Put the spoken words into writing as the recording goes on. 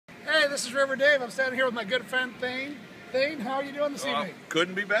this is River Dave. I'm standing here with my good friend Thane. Thane, how are you doing this evening?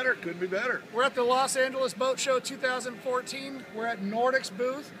 Couldn't be better, couldn't be better. We're at the Los Angeles Boat Show 2014. We're at Nordic's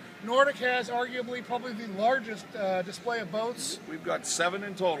booth. Nordic has arguably probably the largest display of boats. We've got 7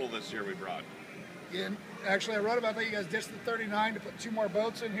 in total this year we brought. And actually, I wrote about that. You guys ditched the 39 to put 2 more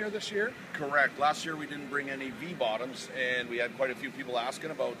boats in here this year. Correct. Last year we didn't bring any V-bottoms, and we had quite a few people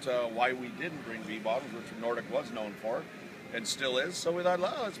asking about why we didn't bring V-bottoms, which Nordic was known for, and still is. So we thought,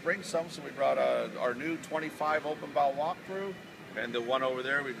 well, let's bring some. So we brought our new 25 open bow walkthrough, and the one over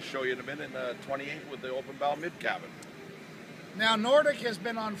there we can show you in a minute, 28 with the open bow mid cabin. Now, Nordic has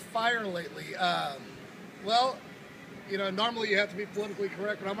been on fire lately. Well, you know, normally you have to be politically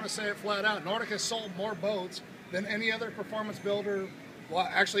correct, but I'm going to say it flat out. Nordic has sold more boats than any other performance builder, well,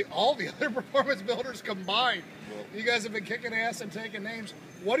 actually all the other performance builders combined. Well, you guys have been kicking ass and taking names.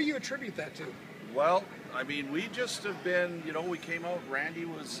 What do you attribute that to? Well, I mean, we just have been, you know, we came out, Randy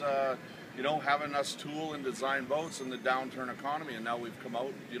was, you know, having us tool and design boats in the downturn economy, and now we've come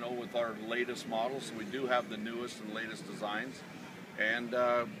out, you know, with our latest models. So we do have the newest and latest designs. And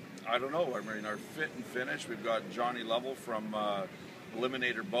I don't know, I mean, our fit and finish, we've got Johnny Lovell from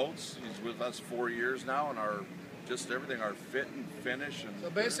Eliminator Boats. He's with us 4 years now, and our just everything, our fit and finish. And so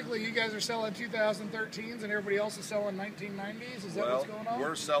basically you guys are selling 2013s and everybody else is selling 1990s? Is that what's going on?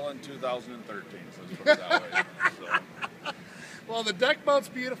 We're selling 2013s, let's put it that way. So. Well, the deck boat's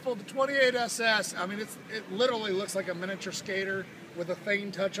beautiful. The 28 SS, I mean, it literally looks like a miniature skater with a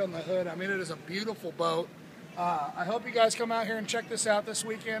Thane touch on the hood. I mean, it is a beautiful boat. I hope you guys come out here and check this out this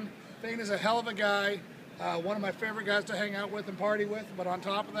weekend. Thane is a hell of a guy, one of my favorite guys to hang out with and party with, but on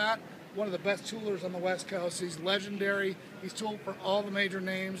top of that, one of the best toolers on the West Coast. He's legendary. He's tooled for all the major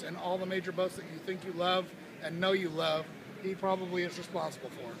names and all the major boats that you think you love and know you love. He probably is responsible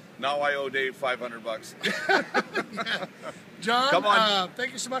for it. Now I owe Dave $500. Yeah. John, come on.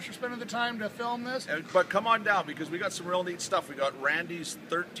 Thank you so much for spending the time to film this. But come on down, because we got some real neat stuff. We got Randy's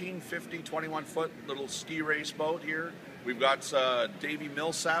 1350 21-foot little ski race boat here. We've got Davey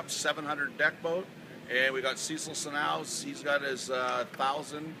Millsap's 700 deck boat, and we got Cecil Sanau's. He's got his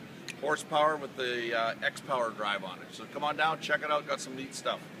 1,000 horsepower with the X-Power drive on it. So come on down, check it out. Got some neat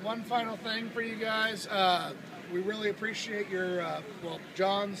stuff. One final thing for you guys. We really appreciate your, well,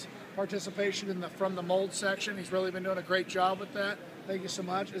 John's participation in the From the Mold section. He's really been doing a great job with that. Thank you so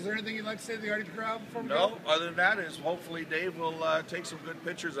much. Is there anything you'd like to say to the audience crowd before we go? No, other than that is hopefully Dave will take some good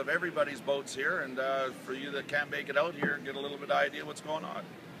pictures of everybody's boats here, and for you that can't make it out here, get a little bit of idea what's going on.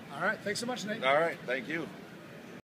 All right. Thanks so much, Nate. All right. Thank you.